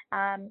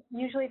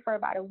 Usually for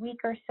about a week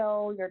or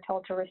so, you're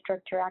told to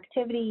restrict your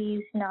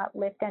activities, not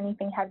lift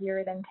anything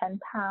heavier than 10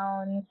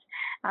 pounds,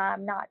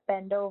 not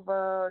bend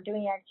over, or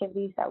doing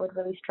activities that would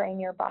really strain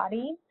your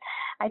body.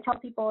 I tell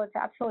people it's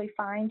absolutely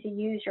fine to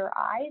use your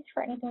eyes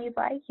for anything you'd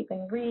like. You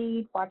can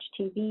read, watch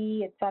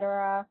TV,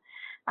 etc.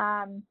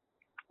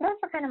 Those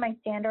are kind of my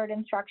standard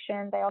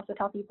instructions. I also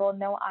tell people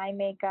no eye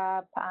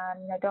makeup,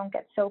 don't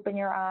get soap in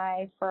your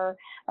eye for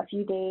a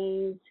few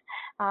days.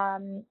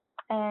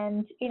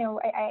 And,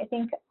 I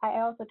think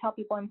I also tell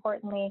people,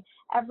 importantly,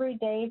 every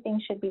day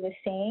things should be the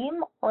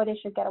same or they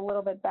should get a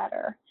little bit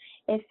better.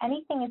 If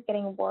anything is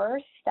getting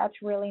worse, that's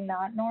really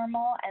not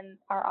normal, and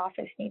our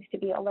office needs to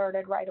be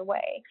alerted right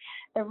away.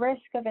 The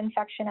risk of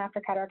infection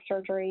after cataract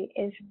surgery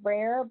is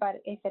rare,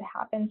 but if it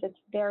happens, it's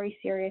very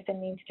serious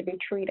and needs to be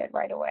treated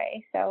right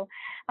away. So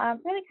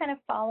really kind of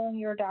following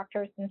your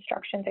doctor's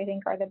instructions, I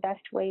think, are the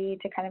best way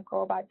to kind of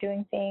go about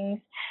doing things.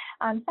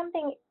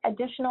 Something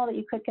additional that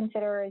you could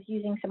consider is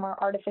using some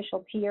more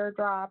artificial tear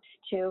drops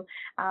to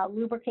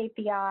lubricate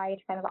the eye,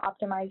 to kind of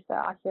optimize the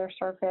ocular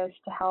surface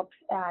to help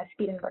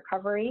speed in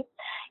recovery.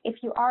 If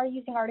you are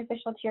using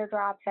artificial tear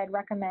drops, I'd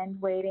recommend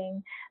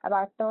waiting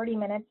about 30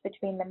 minutes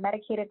between the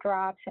medicated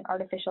drops and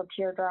artificial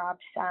tear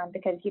drops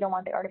because you don't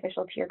want the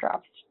artificial tear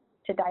drops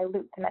to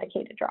dilute the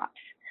medicated drops.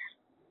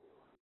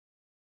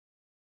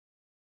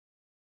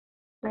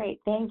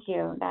 Great, thank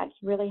you. That's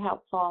really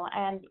helpful.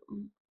 And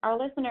our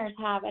listeners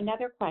have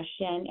another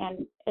question,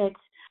 and it's,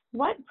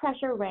 what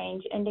pressure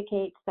range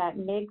indicates that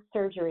MIGS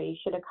surgery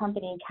should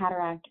accompany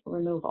cataract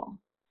removal?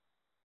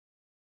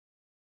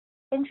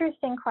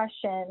 Interesting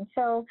question.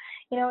 So,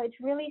 it's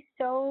really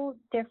so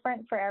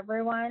different for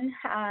everyone.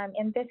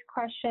 And this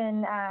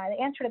question, the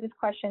answer to this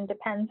question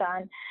depends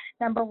on,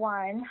 number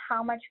one,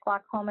 how much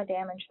glaucoma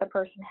damage the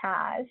person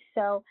has.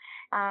 So,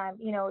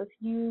 if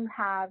you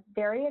have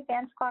very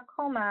advanced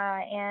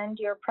glaucoma and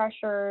your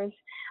pressures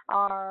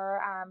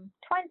are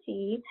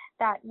 20,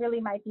 that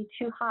really might be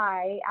too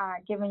high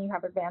given you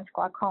have advanced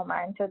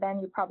glaucoma. And so then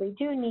you probably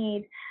do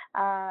need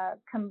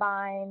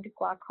combined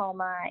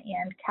glaucoma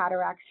and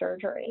cataract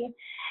surgery.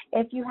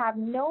 If you have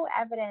no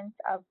evidence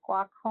of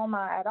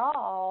glaucoma at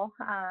all,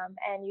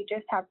 and you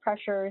just have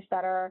pressures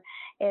that are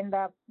in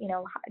the,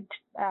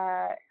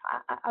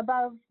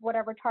 above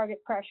whatever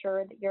target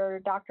pressure that your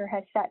doctor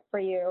has set for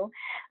you,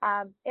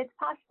 it's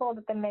possible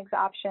that the MIGS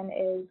option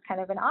is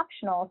kind of an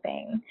optional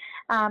thing.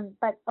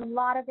 But a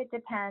lot of it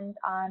depends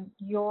on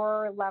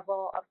your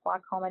level of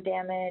glaucoma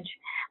damage,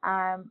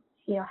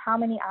 how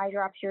many eye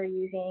drops you're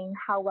using,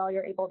 how well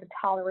you're able to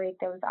tolerate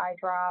those eye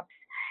drops,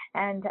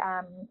 and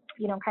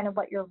kind of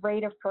what your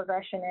rate of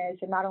progression is,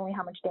 and not only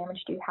how much damage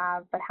do you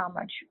have, but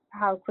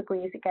how quickly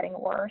is it getting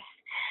worse.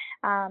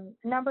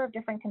 Number of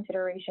different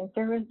considerations.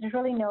 There's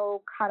really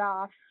no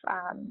cutoff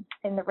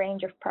in the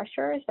range of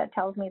pressures that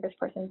tells me this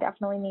person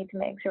definitely needs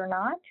MIGS or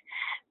not.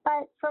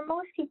 But for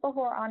most people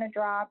who are on a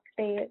drop,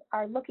 they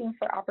are looking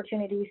for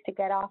opportunities to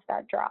get off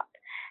that drop.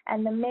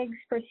 And the MIGS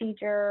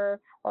procedure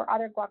or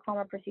other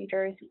glaucoma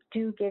procedures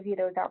do give you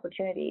those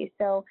opportunities.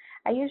 So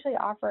I usually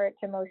offer it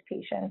to most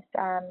patients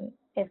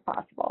if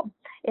possible,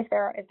 if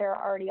they're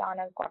already on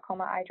a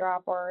glaucoma eye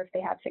drop or if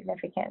they have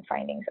significant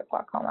findings of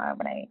glaucoma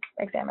when I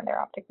examine their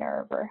optic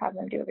nerve or have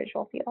them do a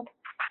visual field.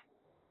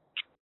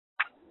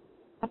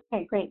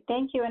 Okay, great.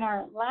 Thank you. And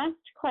our last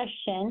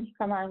question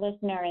from our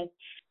listener is,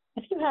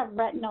 if you have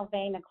retinal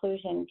vein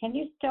occlusion, can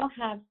you still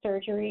have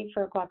surgery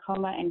for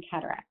glaucoma and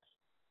cataracts?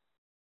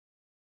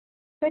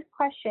 Good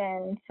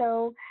question.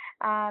 So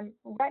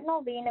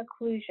retinal vein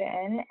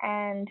occlusion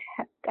and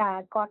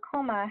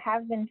glaucoma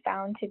have been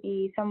found to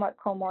be somewhat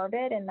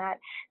comorbid in that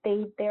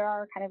they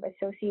are kind of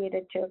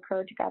associated to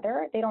occur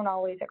together. They don't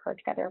always occur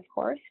together, of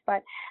course,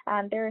 but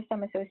there is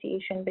some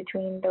association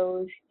between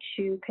those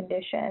two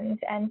conditions.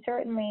 And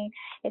certainly,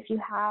 if you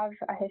have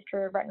a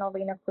history of retinal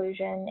vein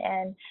occlusion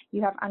and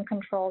you have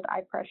uncontrolled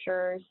eye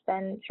pressures,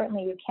 then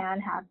certainly you can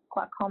have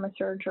glaucoma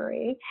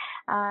surgery.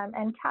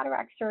 And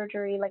cataract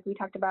surgery, like we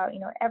talked about,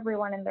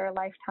 everyone in their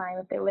lifetime,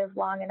 if they live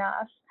long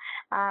enough,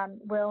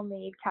 will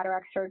need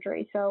cataract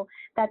surgery. So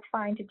that's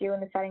fine to do in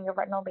the setting of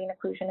retinal vein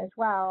occlusion as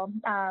well.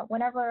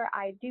 Whenever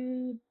I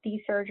do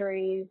these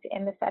surgeries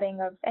in the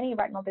setting of any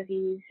retinal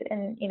disease,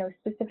 and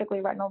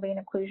specifically retinal vein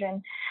occlusion,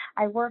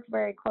 I work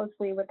very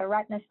closely with a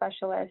retina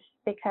specialist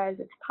because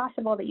it's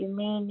possible that you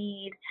may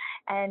need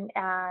an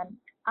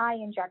eye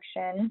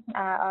injection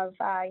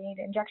you need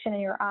an injection in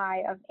your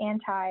eye of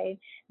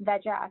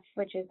anti-VEGF,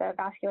 which is a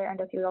vascular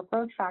endothelial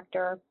growth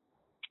factor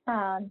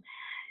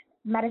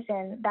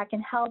medicine that can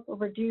help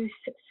reduce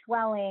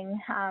swelling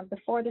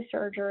before the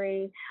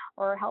surgery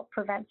or help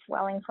prevent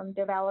swelling from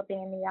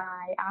developing in the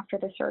eye after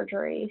the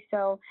surgery.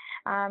 So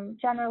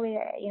generally,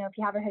 if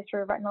you have a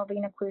history of retinal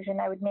vein occlusion,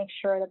 I would make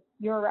sure that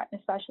your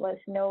retina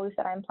specialist knows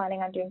that I'm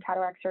planning on doing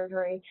cataract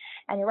surgery,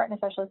 and your retina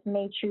specialist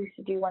may choose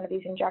to do one of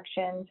these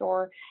injections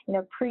or,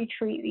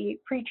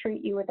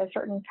 pre-treat you with a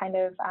certain kind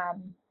of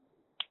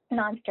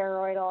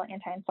non-steroidal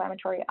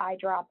anti-inflammatory eye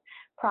drop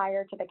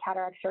prior to the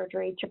cataract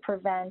surgery to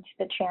prevent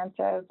the chance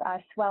of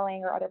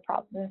swelling or other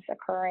problems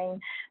occurring,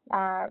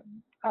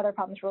 other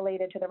problems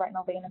related to the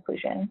retinal vein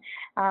occlusion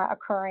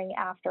occurring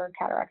after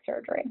cataract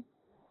surgery.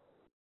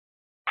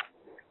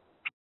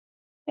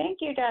 Thank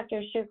you,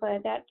 Dr.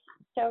 Shukla. That's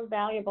so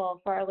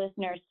valuable for our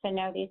listeners to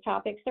know. These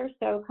topics are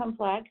so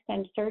complex,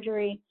 and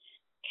surgery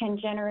can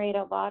generate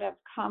a lot of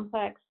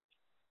complex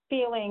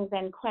feelings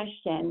and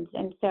questions,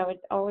 and so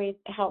it's always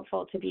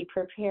helpful to be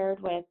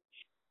prepared with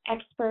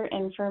expert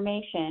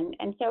information.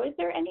 And so is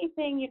there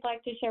anything you'd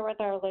like to share with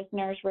our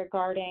listeners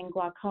regarding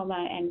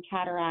glaucoma and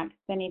cataracts?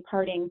 Any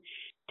parting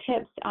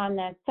tips on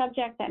the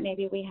subject that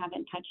maybe we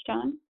haven't touched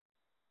on?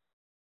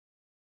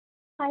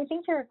 I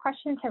think your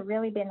questions have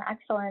really been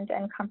excellent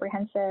and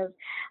comprehensive.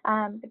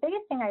 The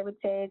biggest thing I would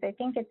say is I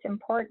think it's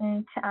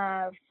important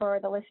for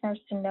the listeners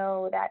to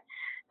know that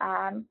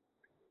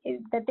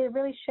they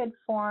really should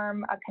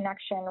form a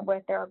connection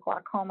with their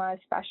glaucoma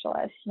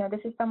specialist.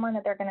 This is someone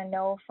that they're going to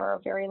know for a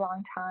very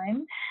long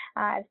time,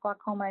 as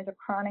glaucoma is a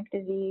chronic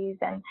disease,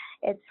 and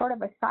it's sort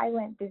of a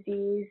silent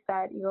disease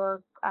that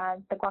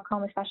the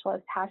glaucoma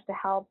specialist has to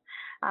help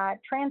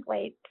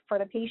translate for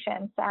the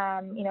patients,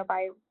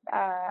 by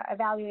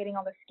evaluating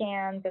all the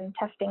scans and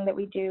testing that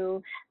we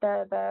do.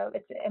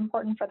 It's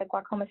important for the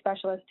glaucoma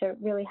specialist to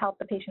really help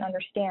the patient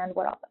understand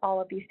what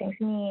all of these things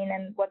mean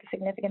and what the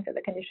significance of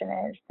the condition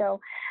is. So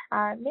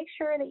make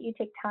sure that you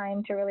take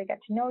time to really get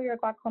to know your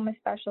glaucoma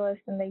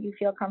specialist and that you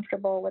feel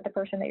comfortable with the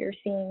person that you're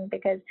seeing,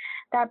 because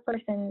that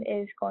person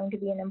is going to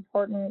be an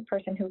important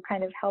person who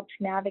kind of helps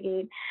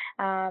navigate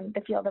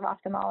the field of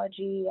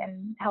ophthalmology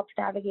and helps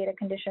navigate a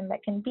condition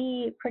that can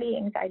be pretty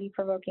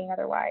anxiety-provoking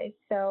otherwise.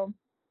 So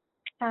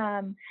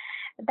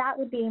that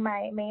would be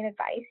my main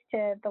advice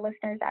to the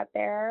listeners out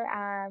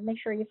there. Make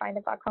sure you find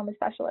a glaucoma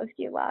specialist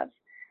you love.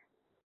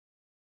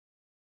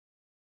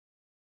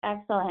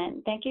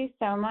 Excellent. Thank you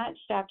so much,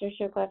 Dr.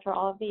 Shukla, for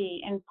all of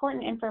the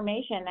important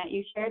information that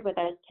you shared with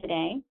us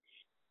today.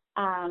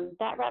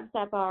 That wraps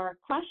up our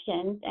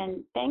questions,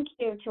 and thank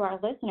you to our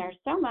listeners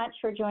so much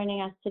for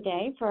joining us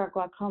today for our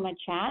glaucoma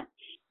chat.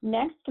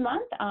 Next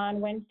month,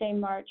 on Wednesday,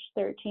 March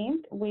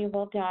 13th, we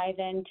will dive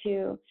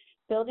into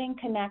building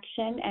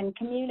connection and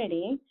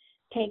community,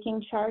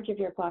 taking charge of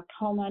your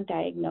glaucoma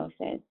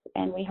diagnosis,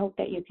 and we hope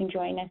that you can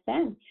join us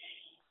then.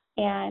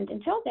 And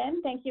until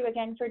then, thank you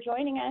again for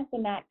joining us,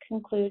 and that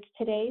concludes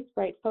today's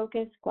Bright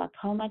Focus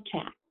Glaucoma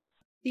Chat.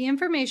 The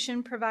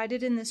information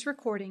provided in this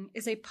recording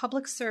is a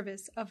public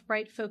service of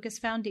Bright Focus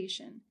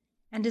Foundation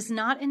and is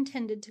not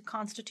intended to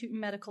constitute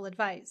medical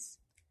advice.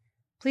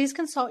 Please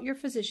consult your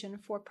physician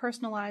for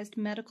personalized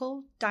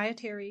medical,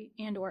 dietary,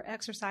 and/or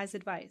exercise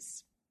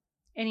advice.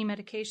 Any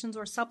medications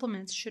or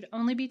supplements should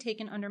only be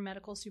taken under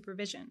medical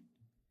supervision.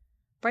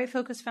 Bright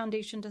Focus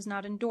Foundation does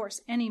not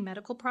endorse any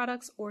medical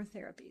products or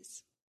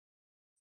therapies.